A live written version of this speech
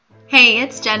Hey,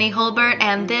 it's Jenny Holbert,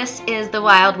 and this is the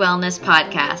Wild Wellness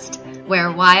Podcast,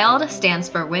 where WILD stands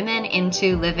for Women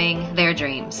into Living Their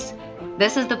Dreams.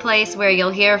 This is the place where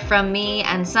you'll hear from me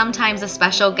and sometimes a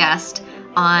special guest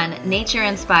on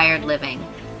nature-inspired living,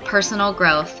 personal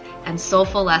growth, and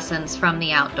soulful lessons from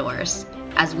the outdoors,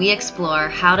 as we explore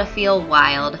how to feel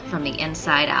wild from the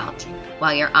inside out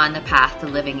while you're on the path to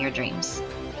living your dreams.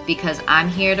 Because I'm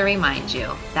here to remind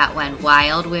you that when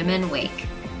wild women wake,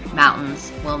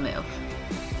 mountains will move.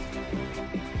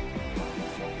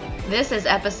 This is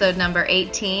episode number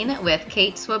 18 with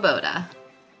Kate Swoboda.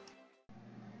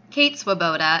 Kate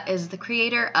Swoboda is the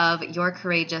creator of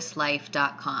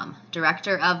YourCourageousLife.com,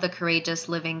 director of the Courageous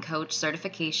Living Coach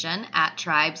certification at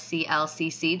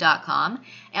TribeCLCC.com,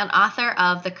 and author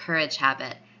of The Courage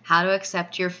Habit, How to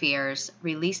Accept Your Fears,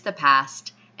 Release the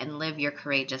Past, and Live Your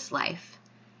Courageous Life.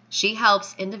 She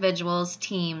helps individuals,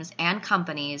 teams, and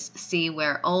companies see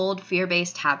where old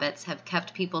fear-based habits have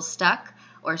kept people stuck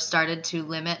or started to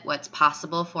limit what's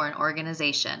possible for an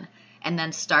organization, and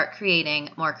then start creating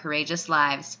more courageous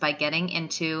lives by getting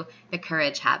into the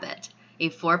Courage Habit, a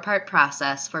 4-part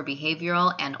process for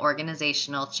behavioral and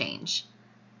organizational change.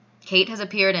 Kate has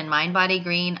appeared in Mind Body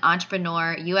Green,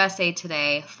 Entrepreneur, USA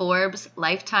Today, Forbes,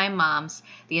 Lifetime Moms,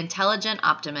 The Intelligent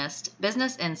Optimist,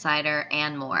 Business Insider,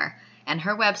 and more. And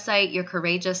her website, Your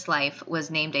Courageous Life,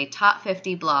 was named a top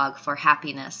 50 blog for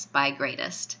happiness by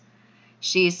Greatest.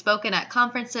 She's spoken at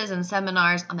conferences and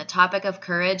seminars on the topic of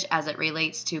courage as it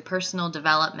relates to personal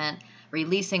development,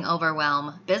 releasing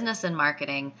overwhelm, business and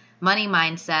marketing, money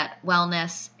mindset,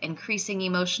 wellness, increasing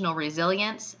emotional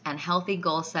resilience, and healthy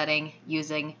goal setting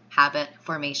using habit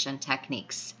formation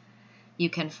techniques. You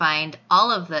can find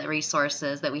all of the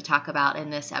resources that we talk about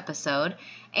in this episode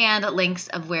and links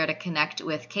of where to connect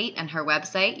with Kate and her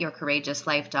website,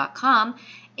 YourCourageousLife.com,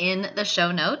 in the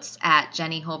show notes at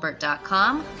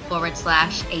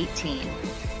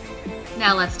jennyholbert.com/18.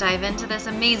 Now let's dive into this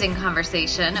amazing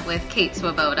conversation with Kate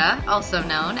Swoboda, also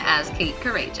known as Kate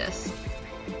Courageous.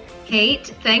 Kate,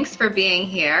 thanks for being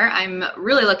here. I'm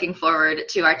really looking forward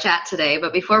to our chat today,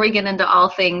 but before we get into all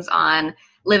things on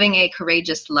living a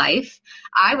courageous life,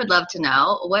 I would love to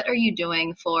know, what are you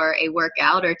doing for a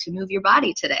workout or to move your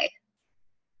body today?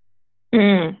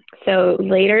 So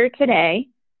later today,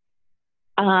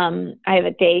 I have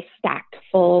a day stacked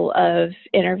full of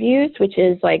interviews, which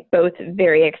is like both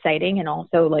very exciting and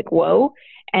also like, whoa.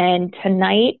 And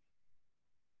tonight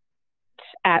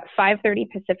at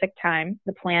 5:30 Pacific time,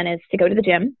 the plan is to go to the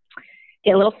gym,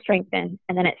 get a little strength in.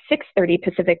 And then at 6:30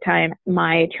 Pacific time,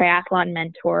 my triathlon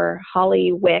mentor,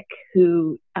 Holly Wick,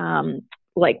 who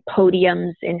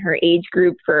podiums in her age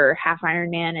group for half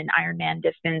Ironman and Ironman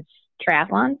distance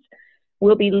triathlons,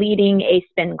 will be leading a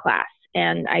spin class.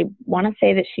 And I want to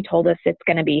say that she told us it's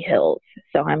going to be hills.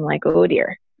 So I'm like, oh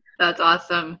dear. That's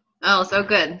awesome. Oh, so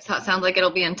good. So it sounds like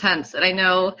it'll be intense. And I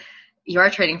know you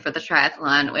are training for the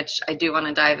triathlon, which I do want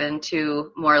to dive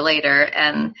into more later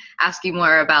and ask you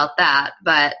more about that.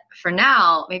 But for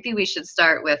now, maybe we should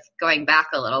start with going back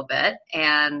a little bit.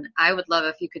 And I would love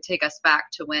if you could take us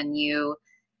back to when you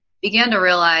began to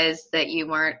realize that you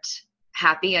weren't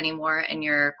happy anymore in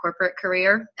your corporate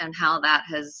career and how that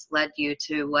has led you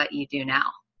to what you do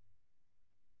now.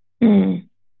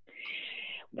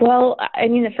 Well, I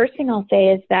mean, the first thing I'll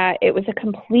say is that it was a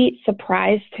complete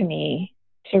surprise to me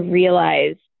to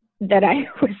realize that I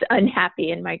was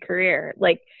unhappy in my career.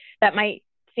 Like, that might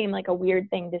seem like a weird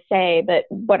thing to say, but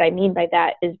what I mean by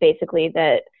that is basically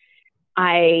that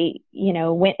I,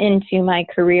 went into my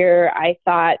career. I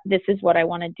thought, this is what I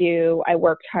want to do. I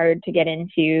worked hard to get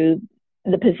into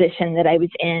the position that I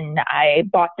was in. I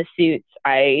bought the suits.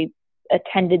 I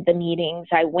attended the meetings.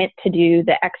 I went to do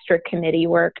the extra committee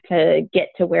work to get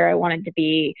to where I wanted to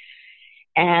be.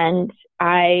 And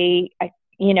I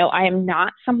am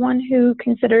not someone who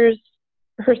considers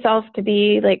herself to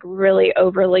be like really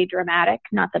overly dramatic.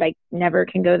 Not that I never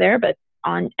can go there, but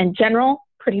in general,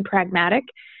 pretty pragmatic.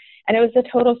 And it was a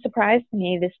total surprise to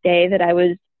me this day that I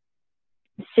was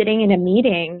sitting in a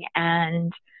meeting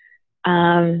and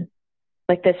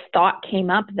this thought came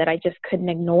up that I just couldn't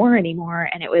ignore anymore.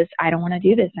 And it was, I don't want to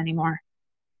do this anymore.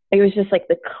 It was just like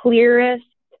the clearest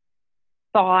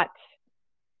thought.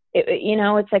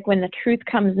 It's like when the truth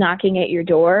comes knocking at your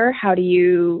door, how do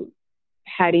you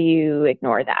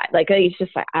ignore that? Like, it's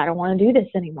just like, I don't want to do this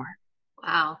anymore.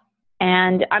 Wow.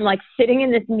 And I'm like sitting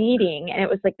in this meeting, and it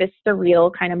was like this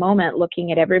surreal kind of moment,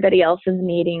 looking at everybody else's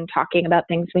meeting, talking about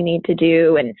things we need to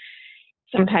do, and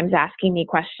sometimes asking me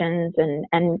questions, and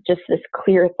just this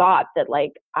clear thought that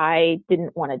like, I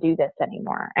didn't want to do this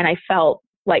anymore. And I felt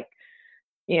like,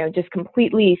 just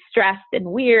completely stressed and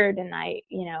weird. And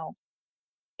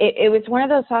it was one of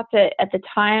those thoughts that at the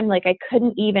time, like I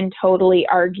couldn't even totally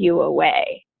argue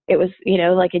away. It was,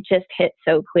 like it just hit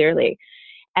so clearly.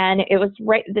 And it was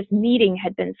this meeting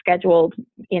had been scheduled,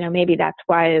 maybe that's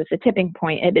why it was a tipping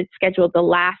point. It had been scheduled the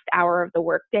last hour of the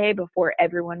workday before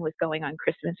everyone was going on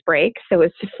Christmas break. So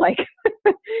it's just like,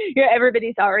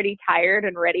 everybody's already tired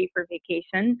and ready for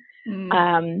vacation.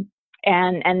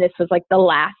 And this was like the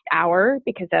last hour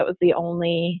because that was the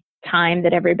only time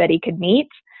that everybody could meet.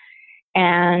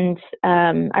 And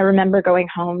I remember going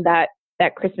home that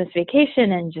Christmas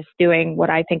vacation and just doing what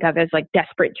I think of as like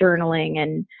desperate journaling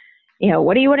and,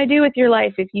 what do you want to do with your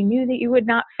life if you knew that you would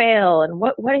not fail? And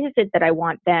what is it that I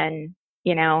want then,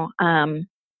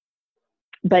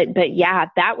 but yeah,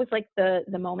 that was like the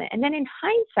moment. And then in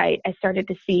hindsight, I started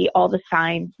to see all the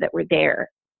signs that were there,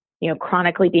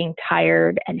 chronically being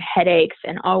tired and headaches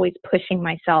and always pushing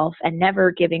myself and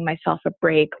never giving myself a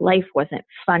break. Life wasn't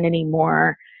fun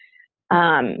anymore.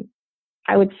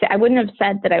 I would say, I wouldn't have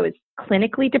said that I was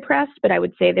clinically depressed, but I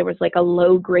would say there was like a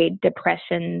low grade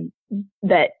depression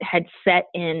that had set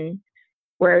in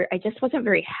where I just wasn't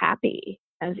very happy.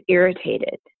 I was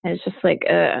irritated. And it's just like,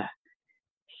 ugh.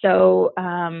 So,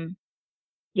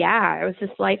 yeah, it was this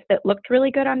life that looked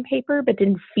really good on paper, but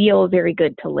didn't feel very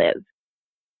good to live.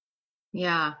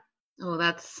 Yeah. Oh,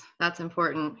 that's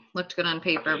important. Looked good on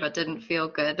paper, but didn't feel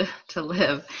good to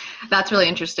live. That's really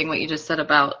interesting what you just said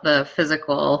about the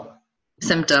physical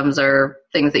symptoms or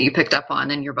things that you picked up on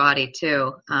in your body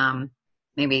too.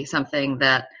 Maybe something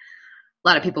that a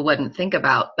lot of people wouldn't think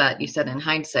about, but you said in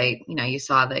hindsight, you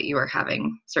saw that you were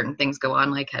having certain things go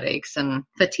on like headaches and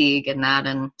fatigue and that.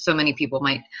 And so many people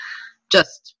might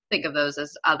just think of those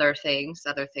as other things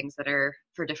that are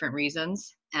for different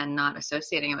reasons and not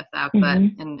associating it with that. But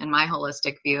in my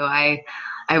holistic view, I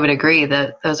would agree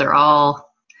that those are all,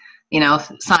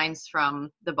 signs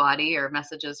from the body or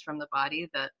messages from the body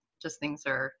that just things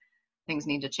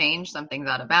need to change. Something's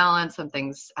out of balance,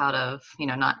 something's out of,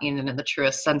 not even in the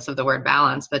truest sense of the word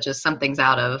balance, but just something's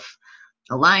out of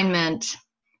alignment.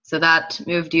 So that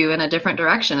moved you in a different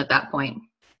direction at that point.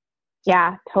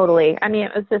 Yeah, totally. I mean,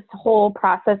 it was this whole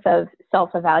process of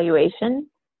self-evaluation.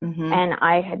 And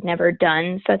I had never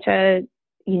done such a,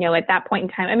 at that point in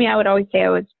time, I mean, I would always say I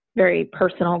was very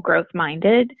personal growth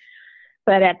minded,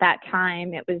 but at that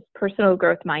time it was personal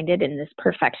growth minded in this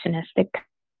perfectionistic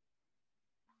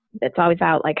that's always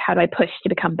out, like, how do I push to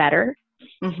become better?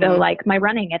 So like my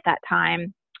running at that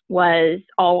time was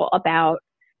all about,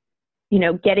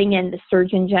 getting in the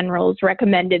Surgeon General's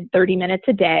recommended 30 minutes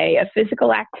a day of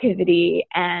physical activity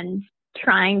and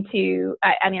trying to,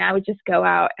 I would just go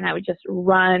out and I would just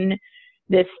run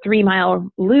this 3-mile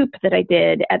loop that I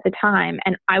did at the time.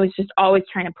 And I was just always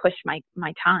trying to push my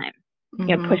time,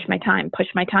 push my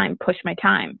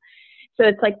time. So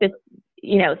it's like this,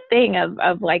 thing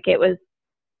of like, it was,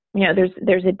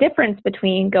 there's a difference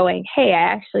between going, hey, I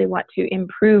actually want to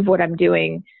improve what I'm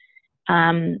doing.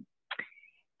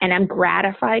 And I'm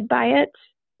gratified by it,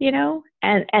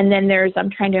 and then I'm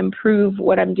trying to improve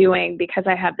what I'm doing because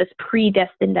I have this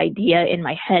predestined idea in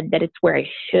my head that it's where I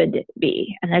should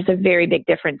be. And there's a very big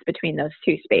difference between those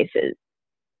two spaces.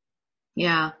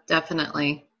 Yeah,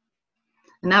 definitely.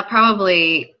 And that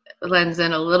probably lends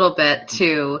in a little bit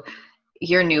to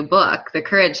your new book, The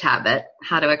Courage Habit,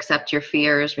 How to Accept Your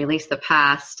Fears, Release the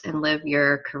Past, and Live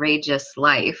Your Courageous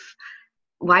Life.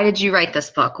 Why did you write this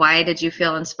book? Why did you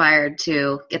feel inspired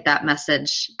to get that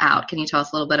message out? Can you tell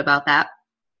us a little bit about that?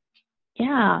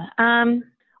 Yeah.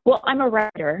 Well, I'm a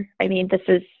writer. I mean, this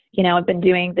is, I've been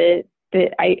doing the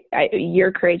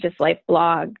Your Courageous Life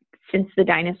blog since the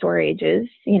dinosaur ages.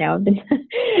 I've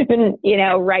been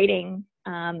writing.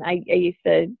 I used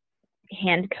to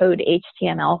hand code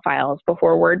HTML files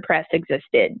before WordPress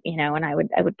existed, and I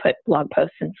would put blog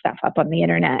posts and stuff up on the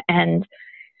internet.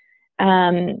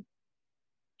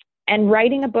 And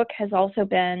writing a book has also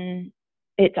been,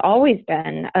 it's always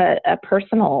been a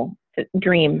personal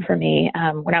dream for me.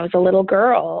 When I was a little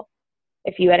girl,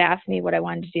 if you had asked me what I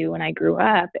wanted to do when I grew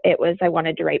up, it was I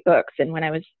wanted to write books. And when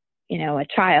I was, a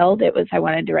child, it was I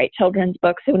wanted to write children's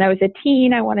books. And when I was a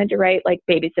teen, I wanted to write like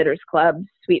Babysitter's Club,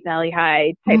 Sweet Valley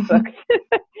High type books.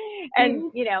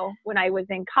 And, when I was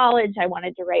in college, I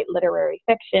wanted to write literary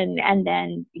fiction. And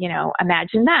then,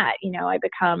 imagine that, I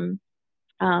become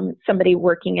somebody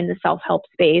working in the self-help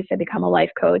space. I become a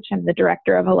life coach. I'm the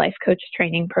director of a life coach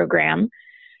training program.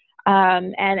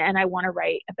 And I want to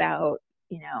write about,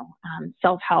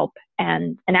 self-help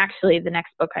and actually the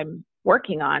next book I'm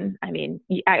working on. I mean,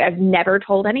 I've never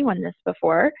told anyone this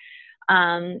before.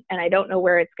 And I don't know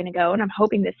where it's going to go. And I'm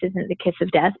hoping this isn't the kiss of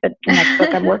death, but the next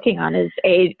book I'm working on is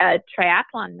a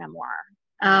triathlon memoir.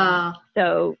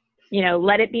 So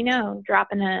let it be known,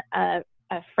 dropping a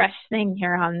fresh thing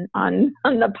here on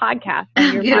the podcast.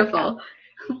 On your Beautiful.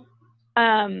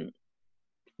 Podcast.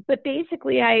 But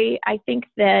basically, I think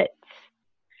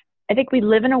we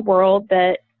live in a world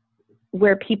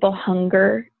where people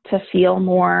hunger to feel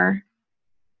more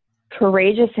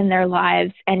courageous in their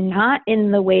lives, and not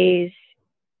in the ways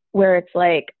where it's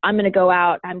like, I'm going to go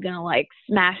out, I'm going to like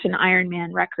smash an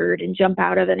Ironman record and jump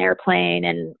out of an airplane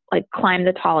and like climb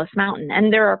the tallest mountain.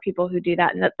 And there are people who do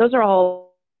that, and those are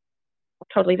all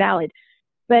totally valid.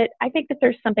 But I think that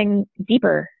there's something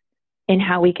deeper in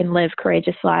how we can live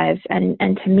courageous lives. And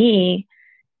to me,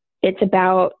 it's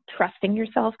about trusting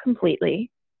yourself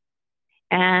completely.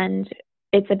 And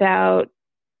it's about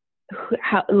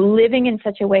living in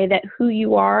such a way that who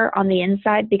you are on the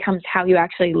inside becomes how you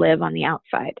actually live on the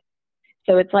outside.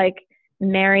 So it's like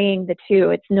marrying the two.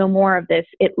 It's no more of this,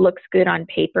 it looks good on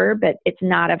paper, but it's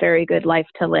not a very good life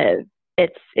to live.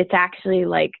 It's actually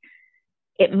like,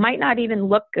 it might not even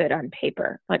look good on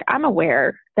paper. Like, I'm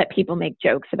aware that people make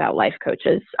jokes about life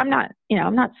coaches. I'm not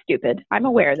stupid. I'm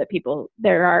aware that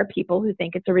there are people who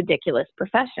think it's a ridiculous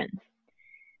profession,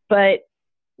 but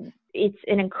it's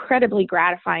an incredibly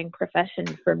gratifying profession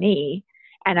for me.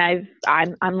 And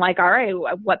I'm like, all right,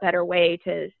 what better way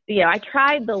to, I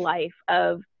tried the life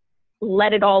of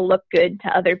let it all look good to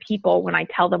other people when I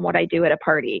tell them what I do at a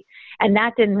party. And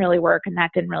that didn't really work. And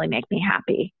that didn't really make me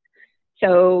happy.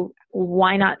 So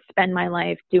why not spend my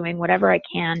life doing whatever I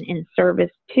can in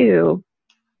service to,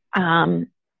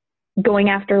 going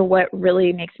after what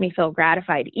really makes me feel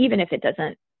gratified, even if it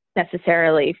doesn't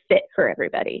necessarily fit for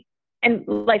everybody. And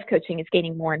life coaching is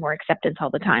gaining more and more acceptance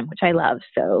all the time, which I love.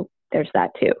 So there's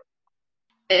that too.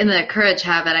 In the Courage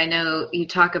Habit, I know you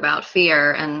talk about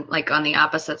fear, and like on the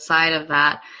opposite side of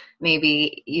that,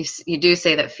 maybe you do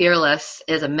say that fearless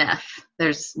is a myth.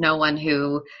 There's no one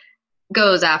who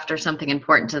goes after something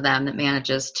important to them that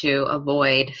manages to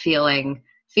avoid feeling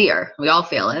fear. We all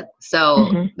feel it.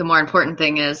 So The more important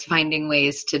thing is finding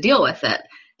ways to deal with it.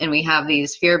 And we have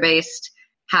these fear-based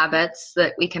habits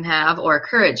that we can have, or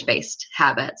courage-based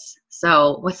habits.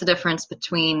 So what's the difference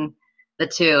between the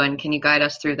two? And can you guide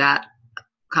us through that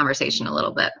conversation a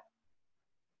little bit?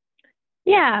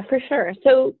 Yeah, for sure.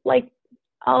 So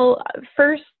I'll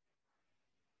first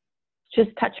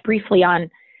just touch briefly on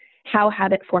how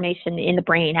habit formation in the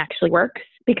brain actually works,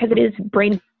 because it is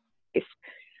brain-based.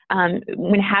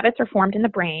 When habits are formed in the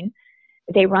brain,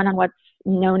 they run on what's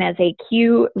known as a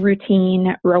cue,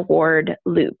 routine, reward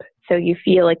loop. So you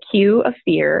feel a cue of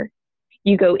fear,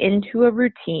 you go into a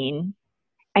routine,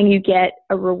 and you get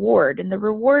a reward. And the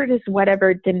reward is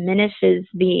whatever diminishes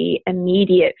the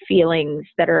immediate feelings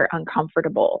that are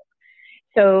uncomfortable.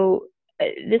 So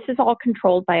this is all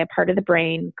controlled by a part of the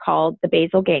brain called the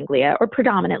basal ganglia, or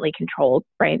predominantly controlled,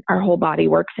 right? Our whole body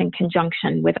works in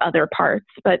conjunction with other parts,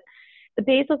 but the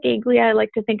basal ganglia, I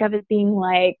like to think of as being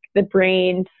like the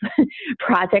brain's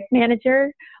project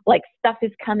manager. Like, stuff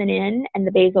is coming in and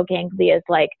the basal ganglia is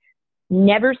like,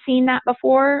 never seen that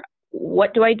before.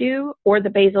 What do I do? Or the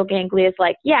basal ganglia is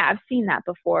like, yeah, I've seen that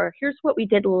before. Here's what we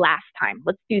did last time.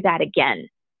 Let's do that again.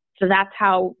 So that's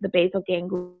how the basal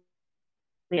ganglia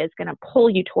is going to pull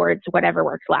you towards whatever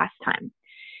worked last time.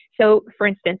 So for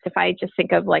instance, if I just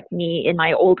think of like me in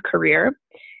my old career,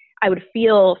 I would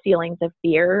feel feelings of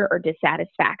fear or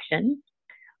dissatisfaction.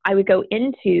 I would go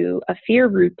into a fear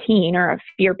routine or a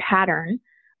fear pattern.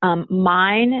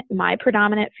 My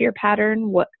predominant fear pattern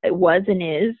was and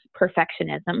is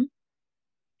perfectionism.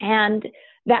 And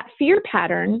that fear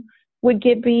pattern would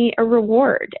give me a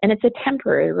reward, and it's a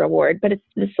temporary reward, but it's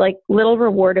this like little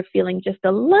reward of feeling just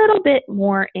a little bit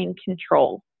more in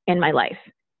control in my life.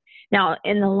 Now,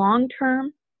 in the long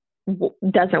term,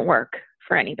 doesn't work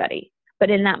for anybody. But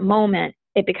in that moment,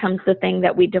 it becomes the thing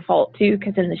that we default to,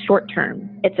 because in the short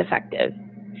term, it's effective.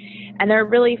 And there are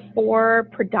really 4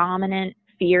 predominant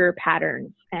fear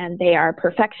patterns, and they are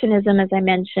perfectionism, as I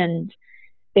mentioned.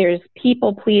 There's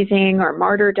people pleasing or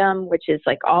martyrdom, which is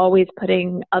like always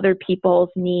putting other people's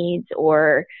needs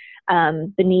or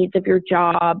the needs of your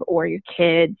job or your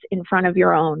kids in front of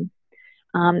your own.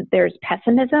 There's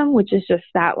pessimism, which is just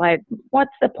that like, what's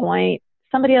the point?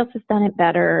 Somebody else has done it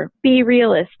better. Be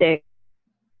realistic.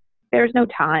 There's no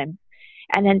time.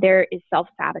 And then there is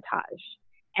self-sabotage.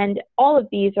 And all of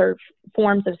these are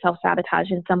forms of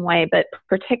self-sabotage in some way, but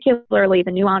particularly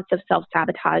the nuance of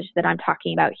self-sabotage that I'm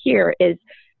talking about here is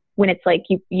when it's like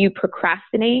you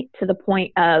procrastinate to the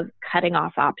point of cutting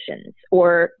off options,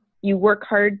 or you work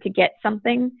hard to get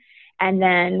something, and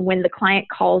then when the client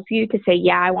calls you to say,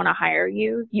 yeah, I want to hire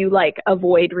you, you like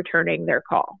avoid returning their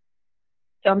call.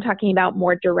 So I'm talking about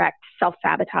more direct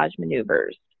self-sabotage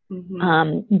maneuvers.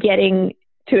 Getting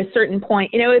to a certain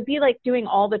point, it'd be like doing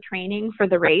all the training for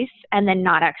the race and then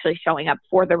not actually showing up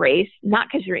for the race, not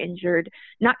because you're injured,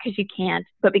 not because you can't,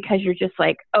 but because you're just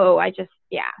like, oh, I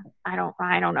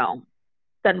don't know.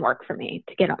 Doesn't work for me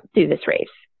to do this race.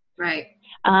 Right.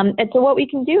 And so what we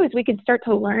can do is we can start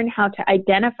to learn how to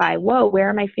identify, where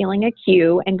am I feeling a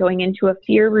cue and going into a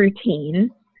fear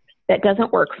routine that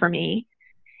doesn't work for me?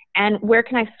 And where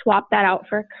can I swap that out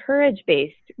for a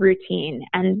courage-based routine?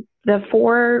 And the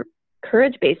 4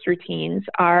 courage-based routines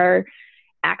are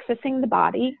accessing the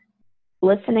body,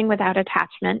 listening without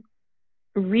attachment,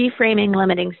 reframing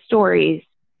limiting stories,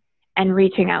 and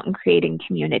reaching out and creating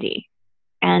community.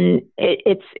 And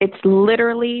it's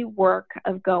literally work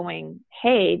of going,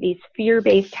 hey, these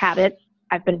fear-based habits,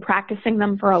 I've been practicing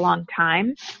them for a long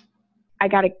time. I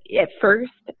got to at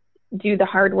first do the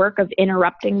hard work of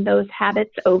interrupting those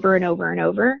habits over and over and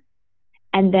over.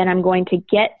 And then I'm going to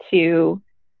get to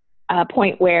a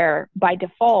point where by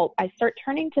default, I start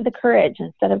turning to the courage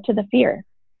instead of to the fear.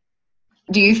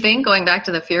 Do you think, going back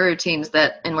to the fear routines,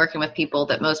 that in working with people,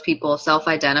 that most people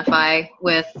self-identify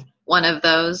with one of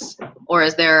those? Or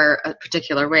is there a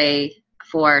particular way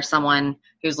for someone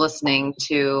who's listening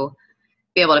to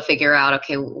be able to figure out,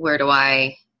 okay, where do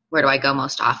I go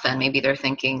most often? Maybe they're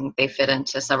thinking they fit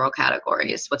into several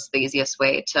categories. What's the easiest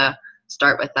way to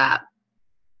start with that?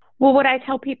 Well, what I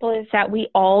tell people is that we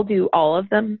all do all of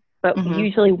them, but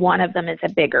usually one of them is a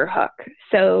bigger hook.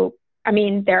 So,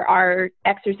 there are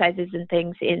exercises and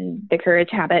things in the Courage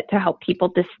Habit to help people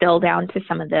distill down to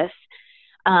some of this.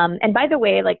 And by the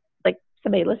way, like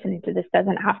somebody listening to this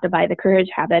doesn't have to buy the Courage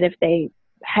Habit if they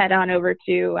head on over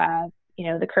to,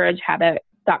 the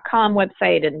CourageHabit.com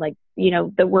website, and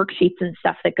the worksheets and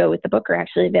stuff that go with the book are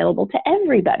actually available to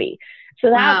everybody.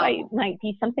 So that might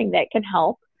be something that can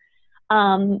help.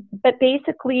 But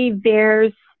basically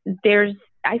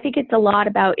I think it's a lot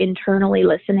about internally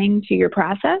listening to your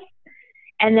process.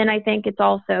 And then I think it's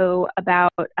also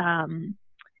about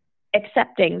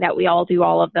accepting that we all do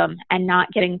all of them and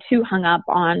not getting too hung up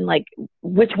on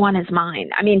which one is mine.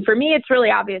 For me, it's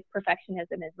really obvious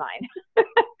perfectionism is mine.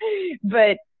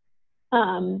 But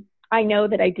I know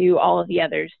that I do all of the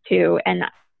others too. And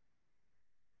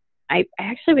I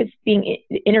actually was being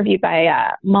interviewed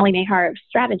by Molly Mahar of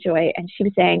Stratajoy, and she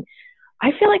was saying,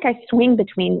 I feel like I swing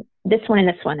between this one and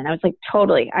this one. And I was like,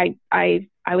 totally.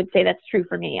 I would say that's true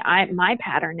for me. My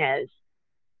pattern is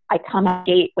I come out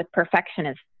gate with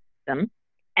perfectionism.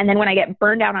 And then when I get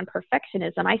burned out on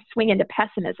perfectionism, I swing into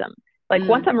pessimism.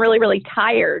 Once I'm really, really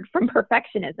tired from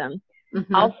perfectionism,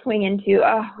 I'll swing into,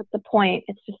 what's the point?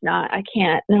 It's just not, I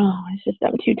can't, no, it's just,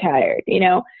 I'm too tired,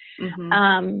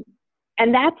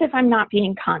 and that's if I'm not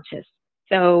being conscious.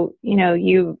 So,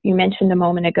 you mentioned a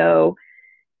moment ago,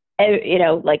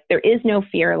 there is no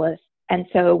fearless. And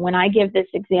so when I give this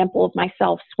example of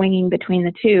myself swinging between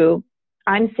the two,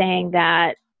 I'm saying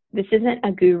that this isn't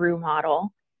a guru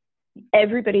model.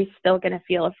 Everybody's still going to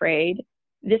feel afraid.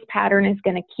 This pattern is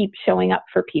going to keep showing up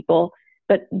for people.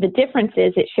 But the difference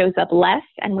is it shows up less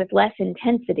and with less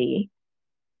intensity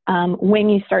when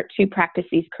you start to practice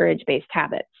these courage-based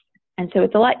habits. And so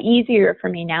it's a lot easier for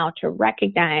me now to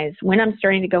recognize when I'm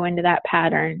starting to go into that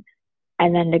pattern,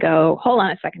 and then to go, hold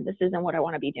on a second, this isn't what I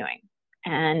want to be doing.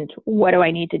 And what do I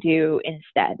need to do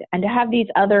instead? And to have these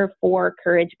other 4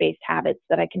 courage-based habits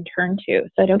that I can turn to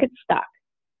so I don't get stuck.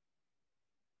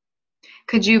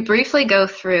 Could you briefly go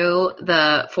through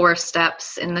the 4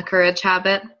 steps in the Courage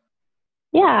Habit?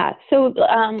 Yeah. So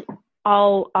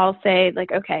I'll say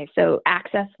okay, so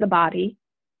access the body.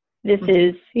 This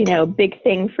is, big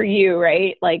thing for you,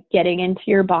 right? Getting into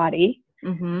your body.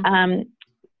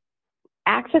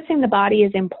 Accessing the body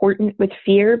is important with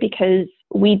fear because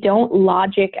we don't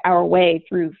logic our way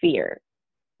through fear.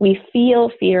 We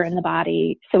feel fear in the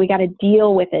body, so we got to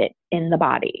deal with it in the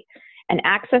body. And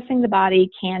accessing the body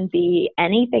can be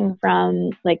anything from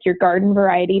your garden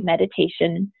variety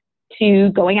meditation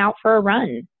to going out for a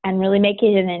run and really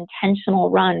making it an intentional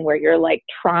run where you're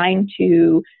trying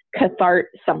to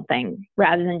cathartic something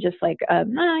rather than just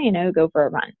go for a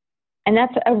run. And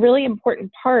that's a really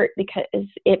important part because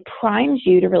it primes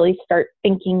you to really start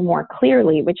thinking more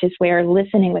clearly, which is where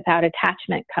listening without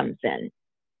attachment comes in.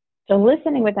 So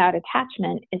listening without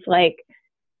attachment is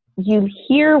you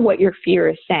hear what your fear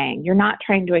is saying. You're not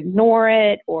trying to ignore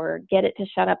it or get it to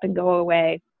shut up and go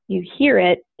away. You hear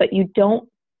it, but you don't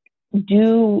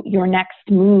do your next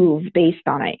move based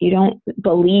on it. You don't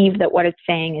believe that what it's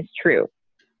saying is true.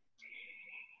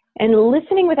 And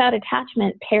listening without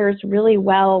attachment pairs really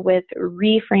well with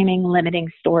reframing limiting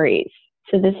stories.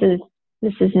 So this is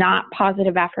This is not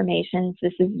positive affirmations.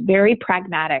 This is very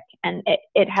pragmatic, and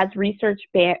it has research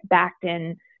backed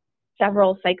in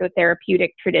several psychotherapeutic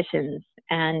traditions.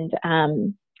 And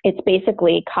it's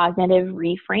basically cognitive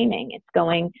reframing. It's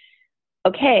going,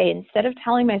 okay, instead of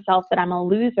telling myself that I'm a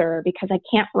loser because I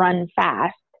can't run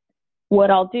fast,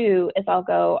 what I'll do is I'll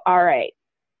go, all right,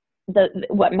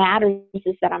 what matters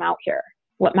is that I'm out here.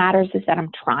 What matters is that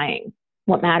I'm trying.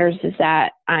 What matters is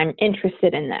that I'm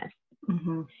interested in this.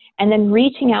 Mm-hmm. And then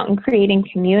reaching out and creating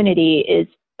community is,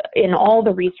 in all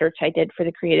the research I did for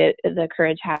the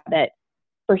Courage Habit,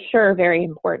 for sure very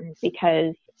important,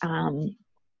 because,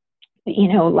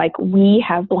 like, we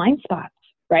have blind spots,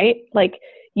 right? Like,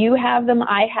 you have them,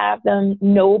 I have them,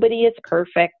 nobody is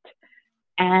perfect.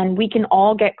 And we can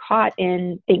all get caught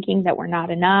in thinking that we're not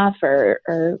enough,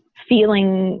 or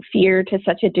feeling fear to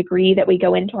such a degree that we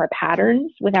go into our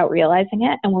patterns without realizing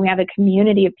it. And when we have a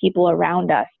community of people around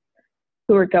us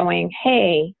who are going,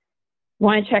 hey,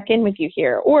 want to check in with you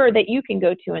here, or that you can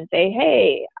go to and say,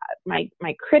 hey, my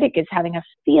critic is having a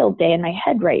field day in my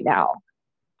head right now.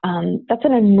 That's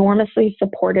an enormously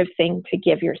supportive thing to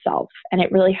give yourself. And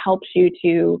it really helps you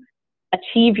to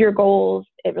achieve your goals.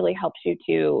 It really helps you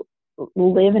to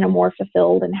live in a more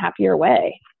fulfilled and happier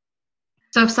way.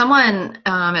 So if someone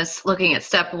is looking at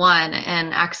step one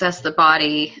and access the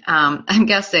body, I'm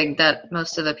guessing that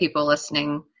most of the people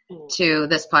listening to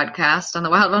this podcast, on the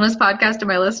Wild Wellness Podcast, and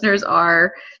my listeners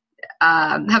are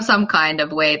have some kind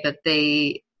of way that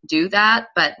they do that,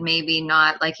 but maybe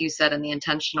not, like you said, in the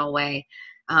intentional way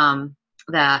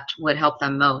that would help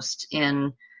them most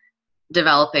in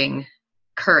developing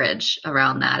courage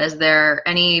around that. Is there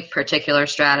any particular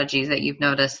strategies that you've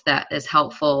noticed that is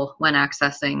helpful when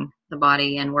accessing the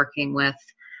body and working with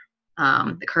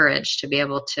the courage to be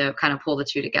able to kind of pull the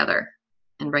two together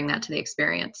and bring that to the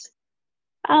experience?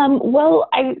 Well,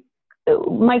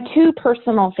 my two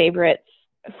personal favorites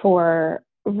for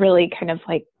really kind of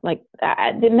like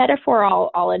the metaphor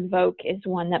I'll invoke is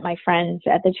one that my friends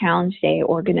at the Challenge Day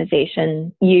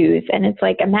organization use. And it's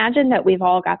like, imagine that we've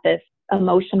all got this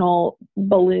emotional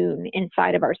balloon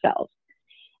inside of ourselves.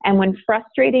 And when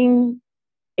frustrating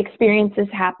experiences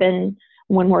happen,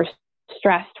 when we're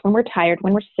stressed, when we're tired,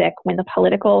 when we're sick, when the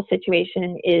political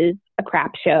situation is a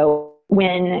crap show,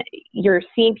 when you're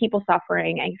seeing people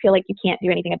suffering and you feel like you can't do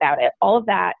anything about it, all of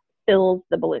that fills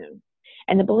the balloon.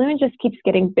 And the balloon just keeps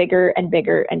getting bigger and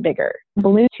bigger and bigger. The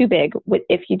balloon's too big.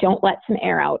 If you don't let some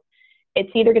air out, it's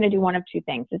either going to do one of two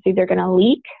things. It's either going to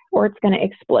leak or it's going to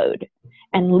explode.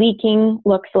 And leaking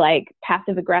looks like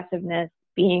passive aggressiveness,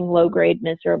 being low grade,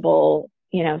 miserable,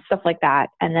 stuff like that.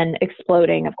 And then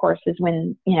exploding, of course, is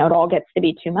when, it all gets to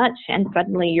be too much and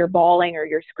suddenly you're bawling or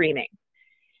you're screaming.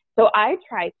 So I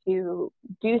try to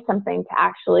do something to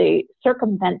actually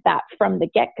circumvent that from the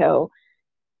get-go.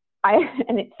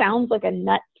 And it sounds like a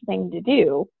nuts thing to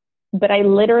do, but I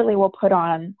literally will put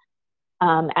on,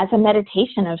 as a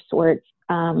meditation of sorts,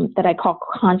 that I call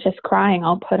conscious crying,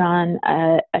 I'll put on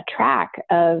a track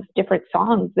of different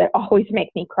songs that always make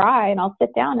me cry. And I'll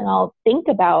sit down and I'll think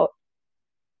about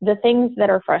the things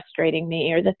that are frustrating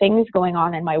me, or the things going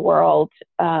on in my world,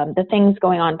 the things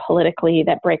going on politically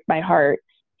that break my heart.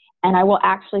 And I will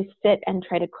actually sit and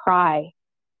try to cry.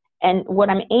 And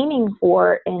what I'm aiming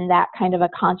for in that kind of a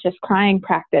conscious crying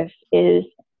practice is,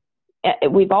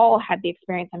 we've all had the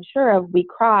experience, I'm sure, of we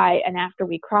cry, and after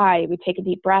we cry, we take a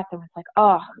deep breath and it's like,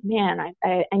 oh man,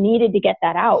 I needed to get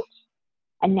that out.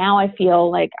 And now I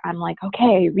feel like I'm like,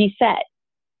 okay, reset.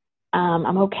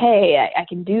 I'm okay. I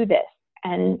can do this.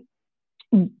 And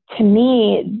to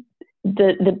me,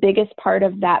 the biggest part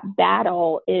of that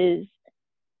battle is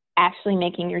actually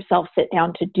making yourself sit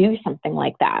down to do something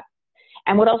like that.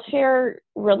 And what I'll share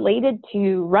related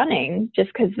to running,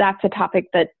 just because that's a topic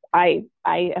that I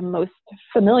am most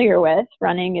familiar with,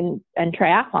 running and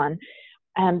triathlon.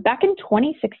 Back in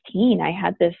 2016, I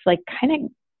had this like kind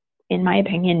of, in my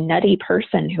opinion, nutty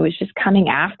person who was just coming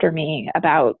after me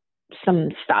about some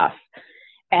stuff.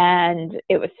 And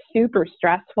it was super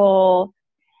stressful.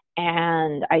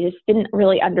 And I just didn't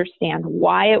really understand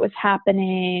why it was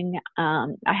happening.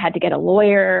 I had to get a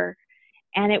lawyer.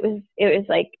 And it was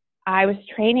like, I was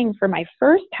training for my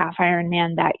first half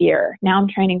Ironman that year. Now I'm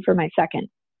training for my second.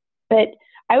 But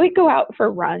I would go out for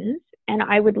runs and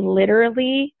I would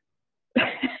literally,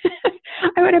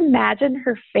 I would imagine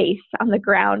her face on the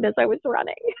ground as I was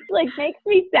running. Like, makes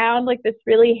me sound like this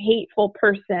really hateful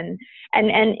person. And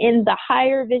in the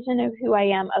higher vision of who I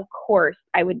am, of course,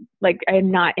 I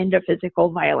am not into physical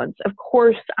violence. Of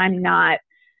course, I'm not,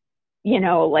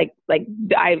 I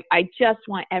just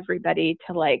want everybody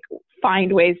to like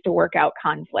find ways to work out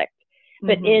conflict.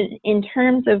 But in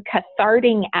terms of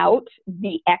catharting out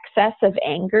the excess of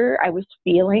anger I was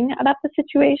feeling about the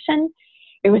situation,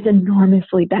 it was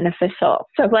enormously beneficial.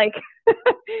 So like,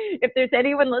 if there's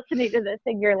anyone listening to this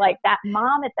and you're like, that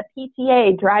mom at the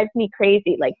PTA drives me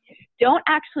crazy, like, don't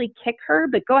actually kick her,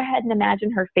 but go ahead and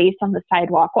imagine her face on the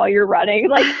sidewalk while you're running.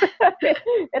 Like,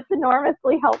 it's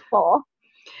enormously helpful.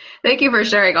 Thank you for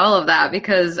sharing all of that,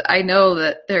 because I know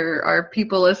that there are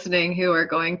people listening who are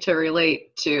going to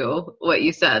relate to what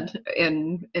you said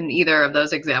in either of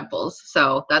those examples.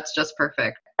 So that's just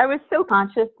perfect. I was so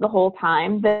conscious the whole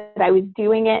time that I was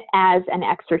doing it as an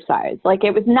exercise. Like,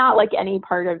 it was not like any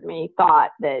part of me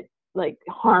thought that like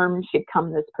harm should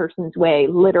come this person's way.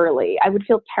 Literally, I would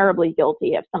feel terribly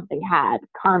guilty if something had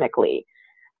karmically.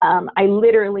 I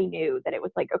literally knew that it was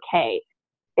like, okay,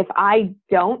 if I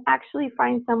don't actually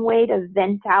find some way to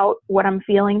vent out what I'm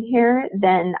feeling here,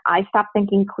 then I stop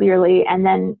thinking clearly. And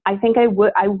then I think I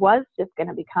was just going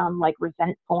to become like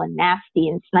resentful and nasty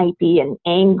and snipey and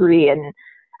angry. And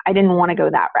I didn't want to go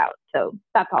that route. So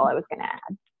that's all I was going to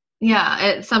add. Yeah.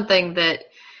 It's something that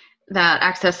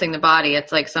accessing the body,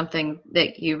 it's like something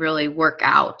that you really work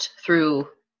out through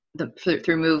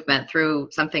movement, through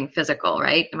something physical,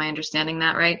 right? Am I understanding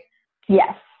that right?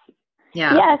 Yes.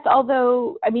 Yeah. Yes,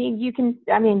 although,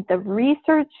 the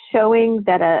research showing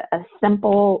that a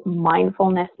simple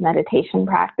mindfulness meditation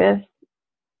practice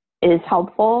is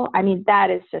helpful. I mean, that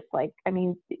is just like,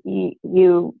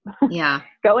 you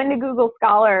go into Google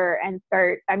Scholar and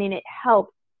start, it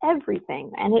helps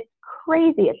everything. And it's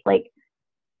crazy. It's like,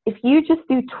 if you just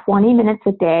do 20 minutes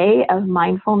a day of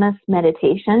mindfulness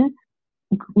meditation,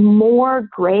 more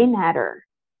gray matter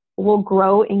will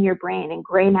grow in your brain, and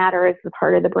gray matter is the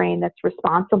part of the brain that's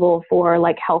responsible for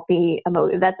like healthy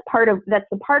emotion. That's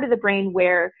the part of the brain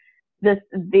where I'm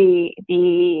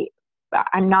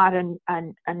not an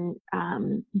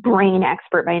brain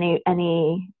expert by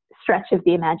any stretch of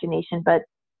the imagination, but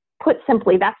put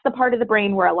simply, that's the part of the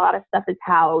brain where a lot of stuff is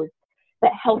housed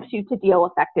that helps you to deal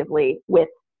effectively with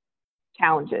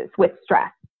challenges, with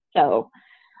stress. So,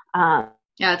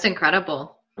 it's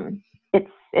incredible.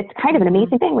 It's kind of an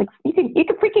amazing thing. Like, you can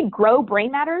freaking grow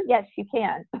brain matter. Yes, you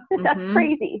can. That's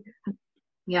crazy.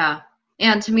 Yeah.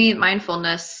 And to me,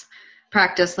 mindfulness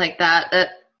practice like that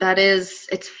is,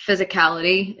 it's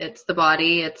physicality. It's the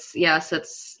body. It's,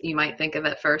 you might think of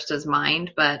it first as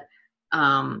mind, but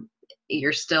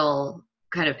you're still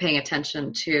kind of paying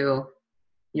attention to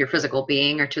your physical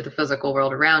being, or to the physical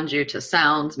world around you, to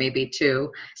sounds, maybe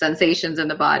to sensations in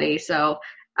the body. So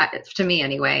to me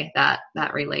anyway, that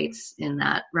relates in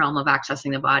that realm of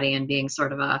accessing the body and being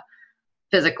sort of a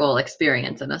physical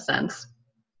experience in a sense.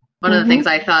 One of the things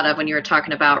I thought of when you were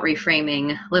talking about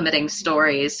reframing limiting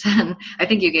stories, and I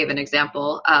think you gave an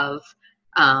example of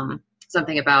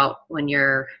something about when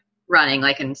you're running,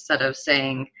 like instead of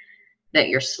saying that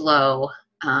you're slow,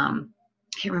 I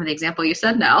can't remember the example you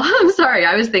said now. I'm sorry.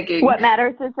 I was thinking what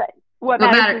matters is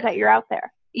that you're out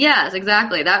there. Yes,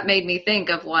 exactly. That made me think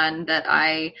of one that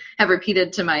I have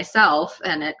repeated to myself,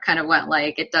 and it kind of went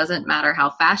like, it doesn't matter how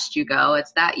fast you go,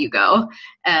 it's that you go.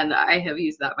 And I have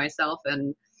used that myself.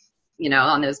 And,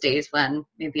 on those days when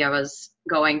maybe I was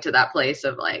going to that place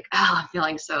of like, I'm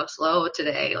feeling so slow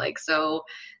today. Like, so,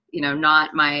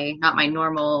 not my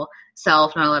normal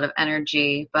self, not a lot of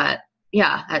energy, but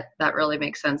yeah, that really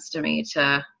makes sense to me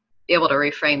to be able to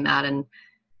reframe that. And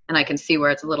I can see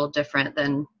where it's a little different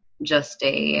than just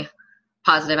a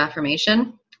positive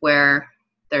affirmation, where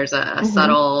there's a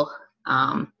subtle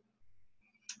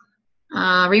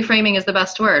reframing is the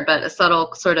best word, but a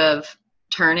subtle sort of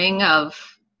turn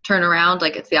around,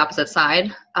 like it's the opposite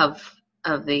side of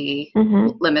the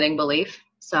limiting belief.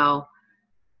 So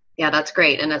yeah, that's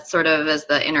great. And it's sort of as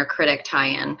the inner critic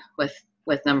tie-in with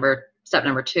step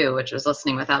number 2, which was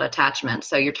listening without attachment.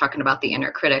 So you're talking about the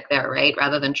inner critic there, right?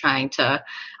 Rather than trying to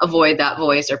avoid that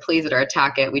voice or please it or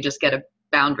attack it, we just get a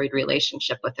boundaried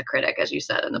relationship with the critic, as you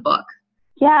said in the book.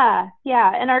 Yeah.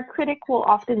 And our critic will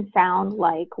often sound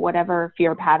like whatever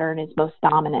fear pattern is most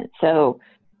dominant. So,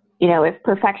 if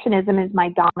perfectionism is my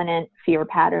dominant fear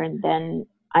pattern, then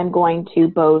I'm going to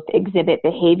both exhibit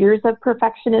behaviors of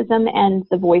perfectionism, and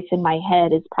the voice in my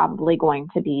head is probably going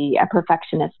to be a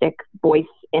perfectionistic voice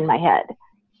in my head.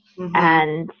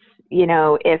 And,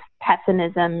 if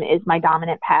pessimism is my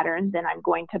dominant pattern, then I'm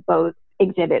going to both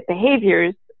exhibit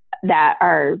behaviors that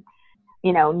are,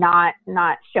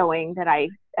 not showing that I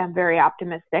am very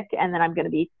optimistic, and then I'm going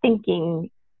to be thinking,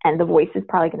 and the voice is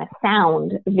probably going to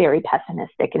sound very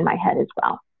pessimistic in my head as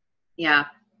well. Yeah.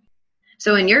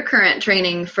 So in your current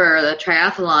training for the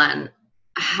triathlon,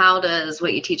 how does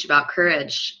what you teach about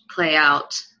courage play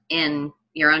out in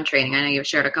your own training? I know you've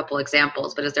shared a couple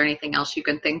examples, but is there anything else you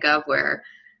can think of where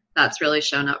that's really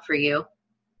shown up for you?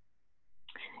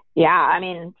 Yeah, I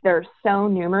mean, they're so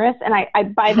numerous. And I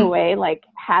by the way, like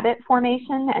habit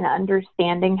formation and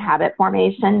understanding habit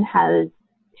formation has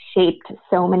shaped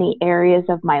so many areas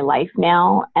of my life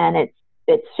now. And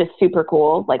it's just super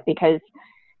cool. Like, because,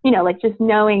 you know, like just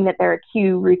knowing that they're a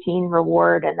cue, routine,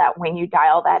 reward, and that when you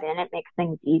dial that in, it makes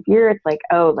things easier. It's like,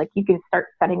 oh, like you can start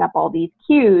setting up all these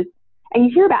cues. And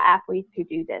you hear about athletes who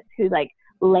do this, who like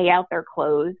lay out their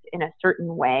clothes in a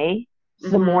certain way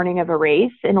the morning of a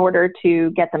race in order to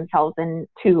get themselves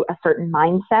into a certain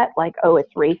mindset, like, oh,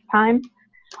 it's race time.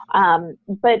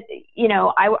 But, you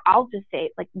know, I'll just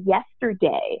say, like,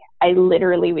 yesterday, I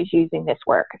literally was using this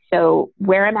work. So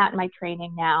where I'm at in my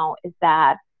training now is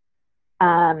that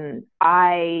I'm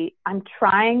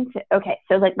trying to, okay,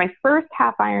 so like my first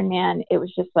half Ironman, it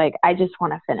was just like, I just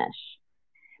want to finish.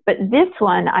 But this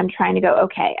one, I'm trying to go,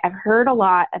 okay, I've heard a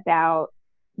lot about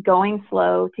going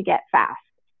slow to get fast,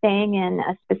 staying in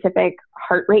a specific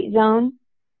heart rate zone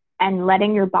and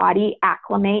letting your body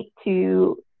acclimate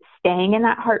to staying in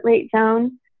that heart rate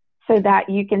zone so that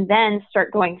you can then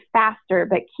start going faster,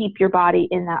 but keep your body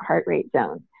in that heart rate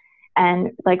zone.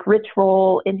 And like Rich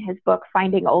Roll in his book,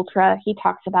 Finding Ultra, he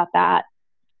talks about that.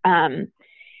 And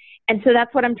so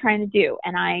that's what I'm trying to do.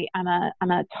 And I'm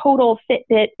a total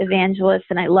Fitbit evangelist,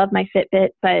 and I love my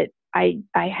Fitbit, but I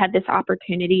had this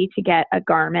opportunity to get a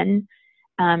Garmin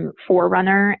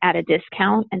Forerunner at a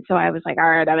discount. And so I was like, all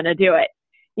right, I'm going to do it.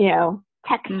 You know,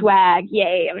 tech swag,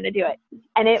 yay, I'm going to do it.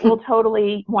 And it will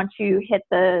totally, once you hit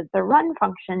the run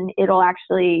function, it'll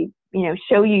actually, you know,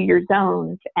 show you your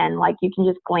zones. And like, you can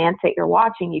just glance at your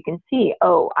watch and you can see,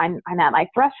 oh, I'm at my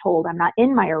threshold. I'm not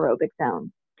in my aerobic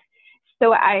zone.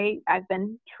 So I've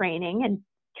been training and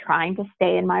trying to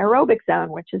stay in my aerobic zone,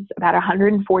 which is about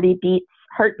 140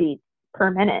 heartbeats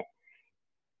per minute.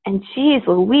 And geez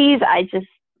Louise, I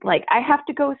have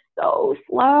to go so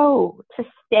slow to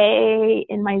stay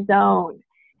in my zone.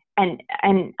 And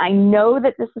I know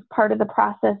that this is part of the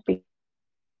process because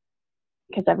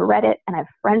I've read it and I have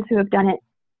friends who have done it.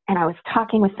 And I was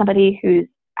talking with somebody who's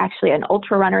actually an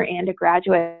ultra runner and a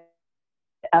graduate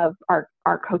of our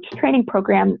coach training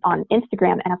program on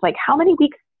Instagram. And I was like, how many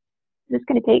weeks is this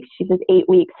going to take? She says 8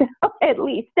 weeks at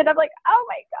least. And I'm like, oh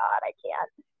my God, I can't.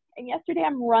 And yesterday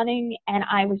I'm running and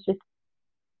I was just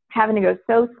having to go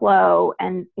so slow.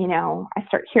 And, you know, I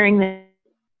start hearing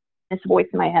this voice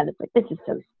in my head. It's like, this is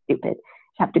so stupid.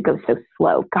 You have to go so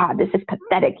slow. God, this is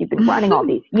pathetic. You've been running all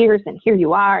these years and here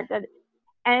you are.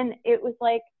 And it was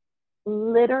like,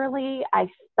 literally, I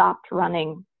stopped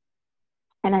running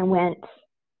and I went,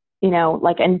 you know,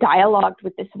 like, and dialogued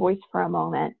with this voice for a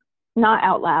moment, not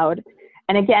out loud.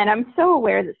 And again, I'm so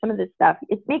aware that some of this stuff,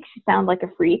 it makes you sound like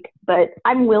a freak, but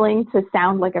I'm willing to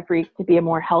sound like a freak to be a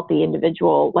more healthy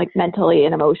individual, like mentally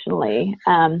and emotionally.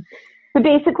 But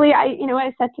basically, what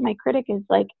I said to my critic is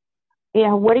like, you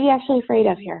know, what are you actually afraid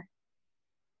of here?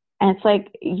 And it's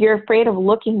like, you're afraid of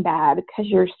looking bad because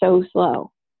you're so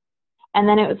slow. And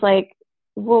then it was like,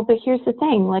 well, but here's the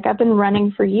thing, like I've been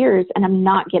running for years and I'm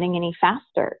not getting any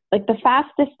faster. Like the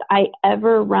fastest I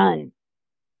ever run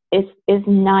is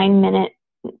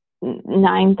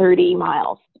 9:30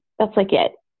 miles. That's like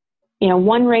it. You know,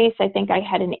 one race, I think I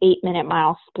had an 8-minute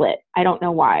mile split. I don't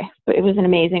know why, but it was an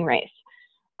amazing race.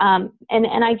 And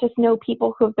I just know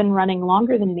people who have been running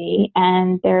longer than me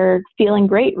and they're feeling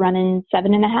great running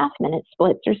 7.5-minute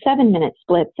splits or 7-minute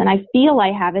splits. And I feel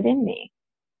I have it in me.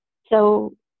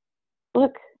 So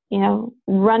look, you know,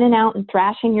 running out and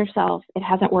thrashing yourself, it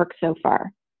hasn't worked so far.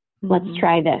 Let's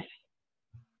try this.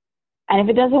 And if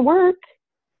it doesn't work,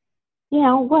 you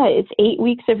know what? It's 8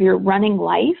 weeks of your running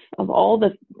life, of all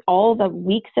the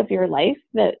weeks of your life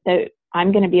that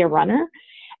I'm going to be a runner.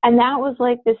 And that was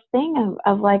like this thing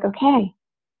of like, okay,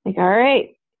 like, all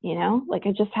right, you know, like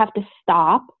I just have to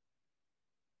stop.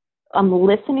 I'm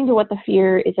listening to what the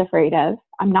fear is afraid of.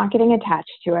 I'm not getting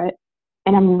attached to it.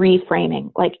 And I'm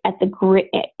reframing. Like at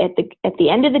the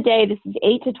end of the day, this is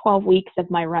 8 to 12 weeks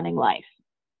of my running life.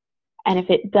 And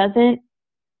if it doesn't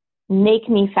make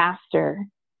me faster,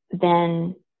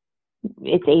 then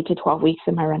it's 8 to 12 weeks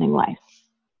of my running life.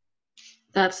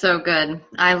 That's so good.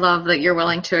 I love that you're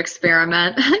willing to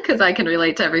experiment because I can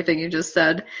relate to everything you just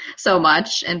said so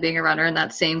much, and being a runner, and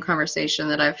that same conversation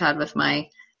that I've had with my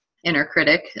inner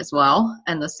critic as well,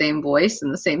 and the same voice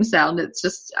and the same sound. It's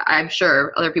just, I'm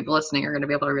sure other people listening are going to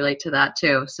be able to relate to that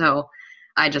too. So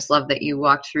I just love that you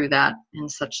walked through that in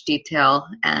such detail,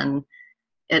 and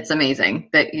it's amazing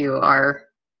that you are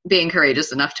being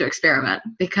courageous enough to experiment,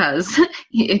 because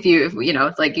if you know,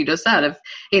 it's like you just said, if,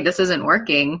 hey, this isn't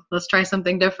working, let's try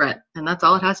something different. And that's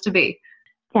all it has to be.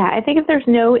 Yeah, I think if there's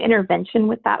no intervention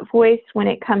with that voice, when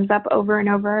it comes up over and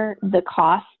over, the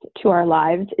cost to our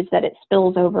lives is that it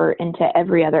spills over into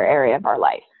every other area of our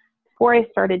life. Before I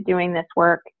started doing this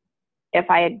work, if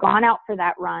I had gone out for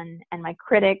that run and my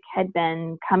critic had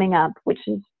been coming up, which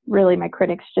is really my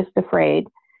critic's just afraid,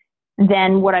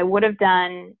 then what I would have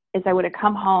done is I would have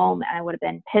come home and I would have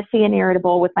been pissy and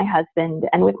irritable with my husband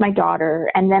and with my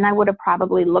daughter. And then I would have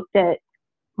probably looked at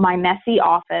my messy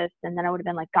office, and then I would have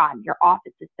been like, God, your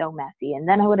office is so messy. And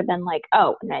then I would have been like,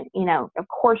 oh, and then, you know, of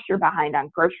course you're behind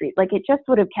on groceries. Like, it just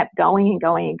would have kept going and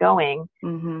going and going,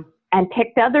 and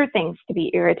picked other things to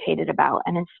be irritated about.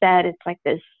 And instead it's like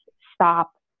this,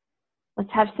 stop,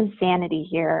 let's have some sanity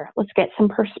here. Let's get some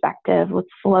perspective. Let's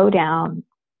slow down.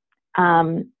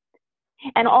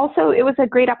 And also, it was a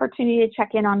great opportunity to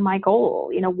check in on my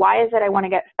goal. You know, why is it I want to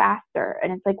get faster?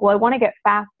 And it's like, well, I want to get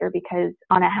faster because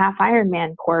on a half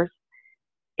Ironman course,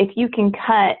 if you can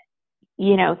cut,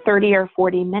 you know, 30 or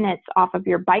 40 minutes off of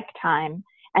your bike time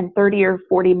and 30 or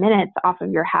 40 minutes off of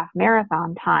your half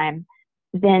marathon time,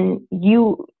 then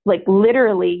you, like,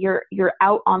 literally you're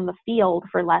out on the field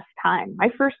for less time.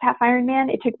 My first half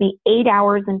Ironman, it took me 8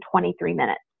 hours and 23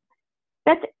 minutes.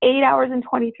 That's 8 hours and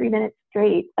 23 minutes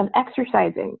straight of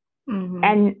exercising.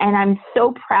 And I'm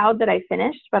so proud that I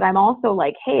finished, but I'm also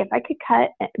like, hey, if I could cut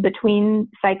between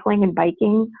cycling and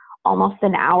biking almost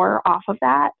an hour off of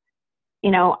that,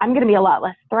 you know, I'm going to be a lot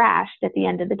less thrashed at the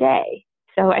end of the day.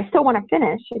 So I still want to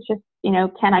finish. It's just, you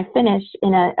know, can I finish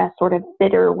in a sort of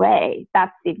fitter way?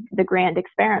 That's the grand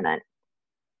experiment.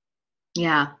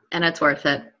 Yeah, and it's worth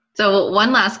it. So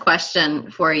one last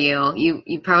question for you.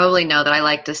 You probably know that I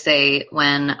like to say,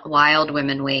 when wild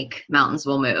women wake, mountains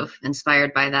will move,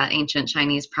 inspired by that ancient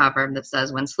Chinese proverb that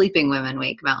says, when sleeping women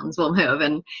wake, mountains will move.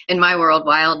 And in my world,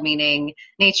 wild meaning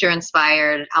nature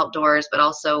inspired, outdoors, but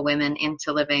also women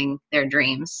into living their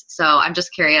dreams. So I'm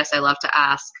just curious. I love to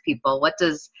ask people, what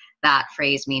does that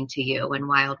phrase mean to you? When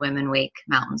wild women wake,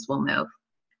 mountains will move.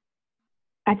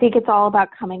 I think it's all about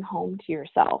coming home to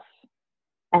yourself.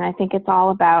 And I think it's all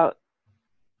about,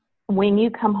 when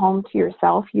you come home to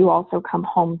yourself, you also come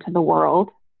home to the world.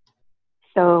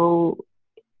 So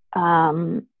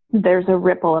there's a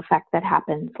ripple effect that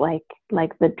happens, like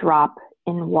the drop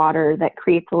in water that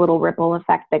creates a little ripple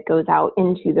effect that goes out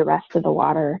into the rest of the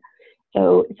water.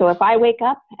 So if I wake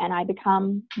up and I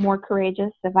become more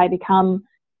courageous,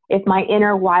 if my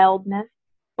inner wildness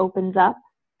opens up,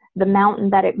 the mountain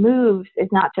that it moves is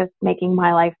not just making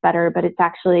my life better, but it's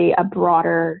actually a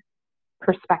broader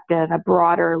perspective, a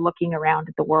broader looking around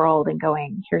at the world and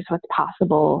going, here's what's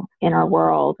possible in our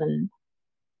world.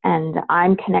 And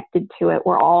I'm connected to it.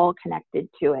 We're all connected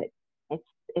to it.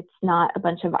 It's not a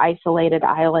bunch of isolated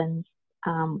islands.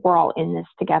 We're all in this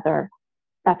together.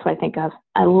 That's what I think of.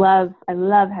 I love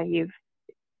how you've,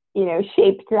 you know,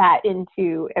 shaped that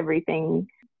into everything.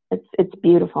 It's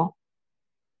beautiful.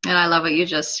 And I love what you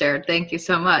just shared. Thank you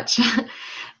so much.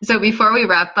 So before we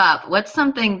wrap up, what's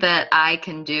something that I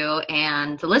can do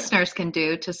and the listeners can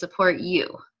do to support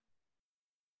you?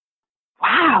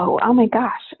 Wow. Oh my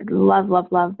gosh.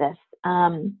 Love this.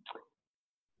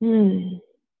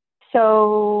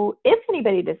 So if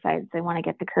anybody decides they want to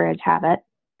get the Courage Habit,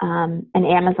 an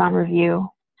Amazon review,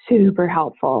 super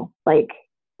helpful. Like,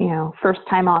 you know, first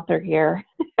time author here.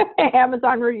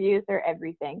 Amazon reviews are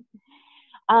everything.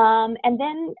 And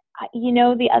then, you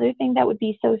know, the other thing that would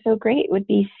be so great would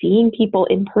be seeing people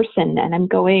in person. And I'm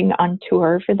going on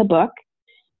tour for the book.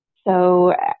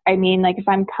 So, I mean, like, if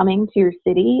I'm coming to your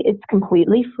city, it's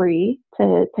completely free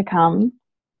to come.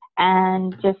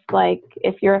 And just like,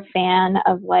 if you're a fan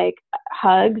of like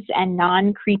hugs and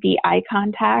non-creepy eye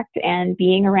contact and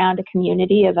being around a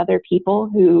community of other people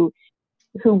who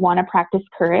want to practice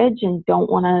courage and don't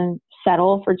want to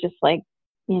settle for just like,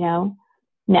 you know,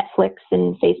 Netflix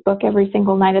and Facebook every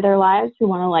single night of their lives, who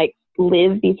want to like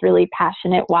live these really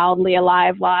passionate, wildly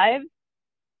alive lives,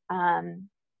 come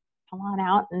on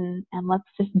out and let's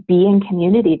just be in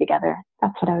community together.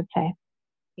 That's what I would say.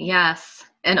 Yes.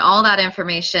 And all that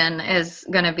information is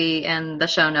going to be in the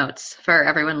show notes for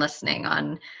everyone listening,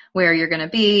 on where you're going to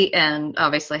be and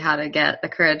obviously how to get the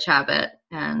Courage Habit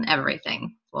and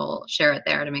everything. We'll share it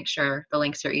there to make sure the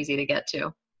links are easy to get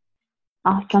to.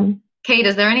 Awesome. Kate,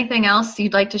 is there anything else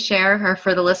you'd like to share or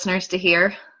for the listeners to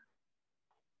hear?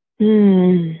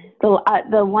 The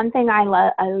one thing I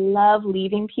love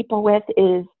leaving people with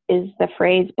is the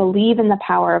phrase, believe in the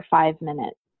power of 5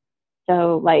 minutes.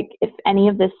 So like, if any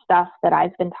of this stuff that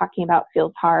I've been talking about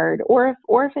feels hard, or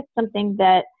if it's something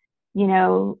that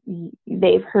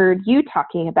they've heard you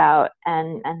talking about,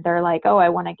 and they're like, oh, I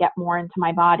want to get more into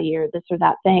my body, or this or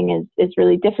that thing is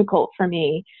really difficult for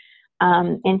me.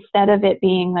 Instead of it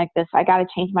being like this, I got to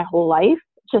change my whole life,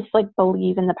 just like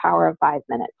believe in the power of 5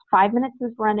 minutes. 5 minutes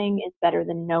of running is better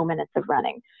than no minutes of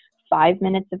running. 5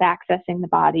 minutes of accessing the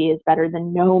body is better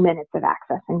than no minutes of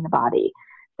accessing the body.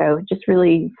 So just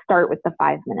really start with the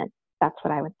 5 minutes. That's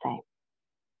what I would say.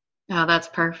 Oh, that's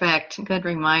perfect. Good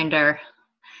reminder.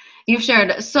 You've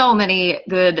shared so many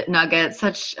good nuggets,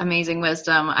 such amazing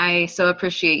wisdom. I so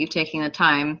appreciate you taking the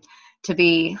time to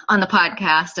be on the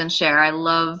podcast and share. I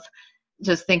love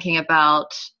just thinking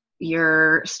about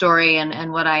your story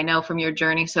and what I know from your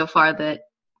journey so far, that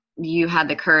you had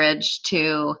the courage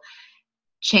to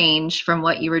change from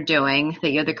what you were doing,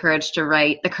 that you had the courage to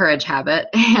write The Courage Habit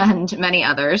and many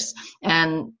others,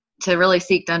 and to really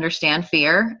seek to understand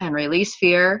fear and release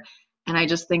fear. And I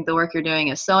just think the work you're doing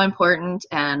is so important,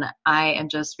 and I am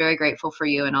just very grateful for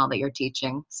you and all that you're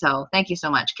teaching. So thank you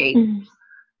so much, Kate.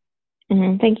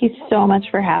 Mm-hmm. Thank you so much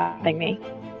for having me.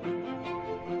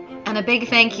 And a big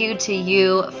thank you to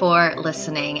you for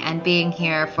listening and being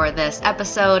here for this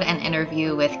episode and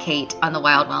interview with Kate on the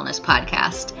Wild Wellness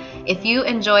Podcast. If you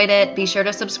enjoyed it, be sure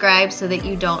to subscribe so that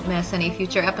you don't miss any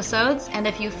future episodes. And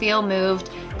if you feel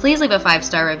moved, please leave a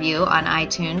 5-star review on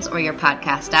iTunes or your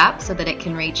podcast app so that it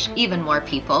can reach even more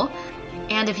people.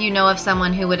 And if you know of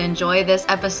someone who would enjoy this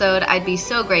episode, I'd be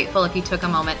so grateful if you took a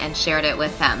moment and shared it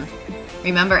with them.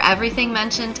 Remember, everything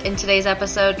mentioned in today's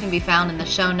episode can be found in the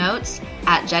show notes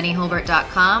at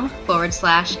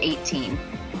jennyholbert.com/18.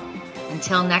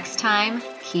 Until next time,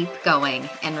 keep going.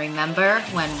 And remember,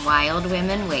 when wild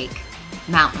women wake,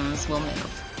 mountains will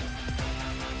move.